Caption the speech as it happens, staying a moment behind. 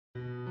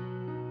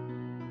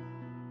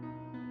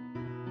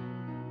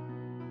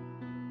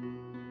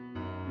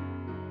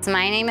So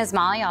my name is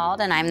Molly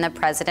Auld, and I'm the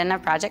president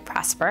of Project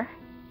Prosper.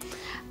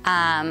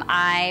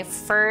 I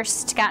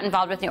first got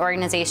involved with the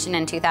organization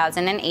in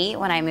 2008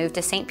 when I moved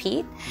to St.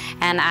 Pete,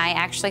 and I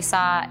actually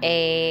saw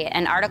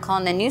an article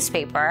in the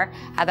newspaper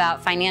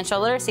about financial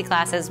literacy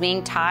classes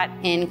being taught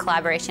in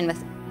collaboration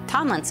with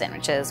Tomlinson,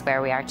 which is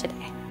where we are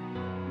today.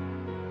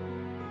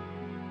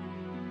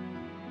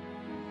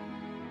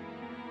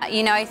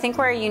 You know, I think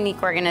we're a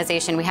unique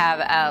organization. We have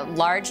a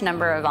large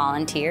number of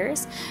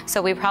volunteers,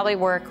 so we probably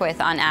work with,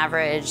 on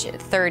average,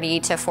 30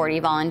 to 40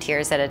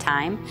 volunteers at a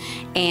time.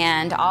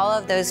 And all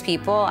of those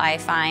people, I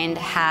find,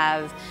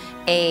 have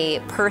a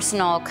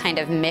personal kind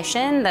of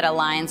mission that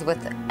aligns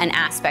with an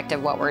aspect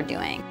of what we're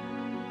doing.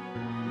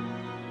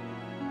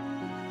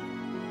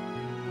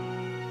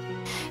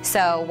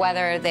 So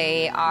whether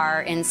they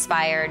are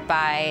inspired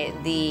by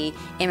the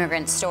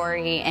immigrant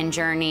story and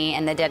journey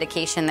and the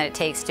dedication that it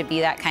takes to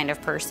be that kind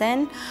of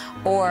person,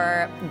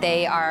 or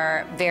they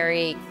are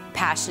very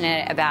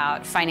passionate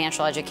about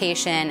financial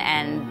education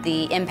and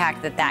the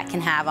impact that that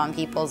can have on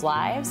people's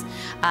lives,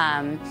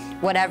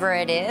 whatever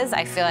it is,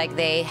 I feel like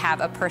they have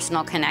a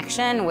personal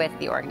connection with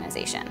the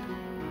organization.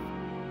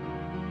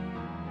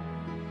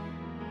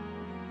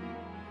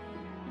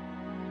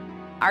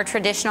 Our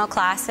traditional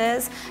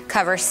classes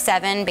cover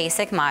 7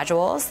 basic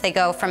modules. They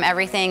go from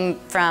everything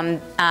from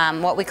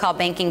what we call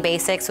banking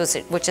basics,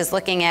 which is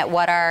looking at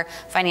what are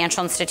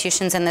financial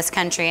institutions in this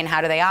country and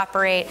how do they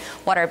operate,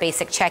 what are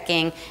basic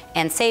checking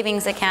and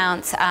savings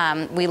accounts.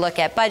 We look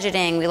at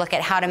budgeting, we look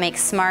at how to make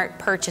smart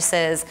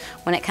purchases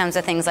when it comes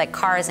to things like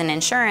cars and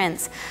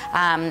insurance.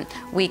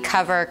 We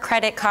cover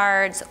credit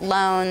cards,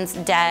 loans,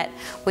 debt.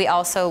 We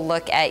also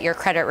look at your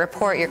credit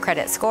report, your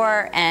credit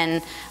score,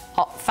 and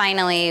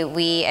finally,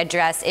 we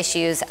address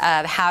issues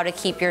of how to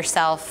keep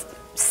yourself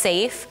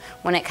safe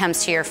when it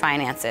comes to your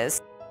finances.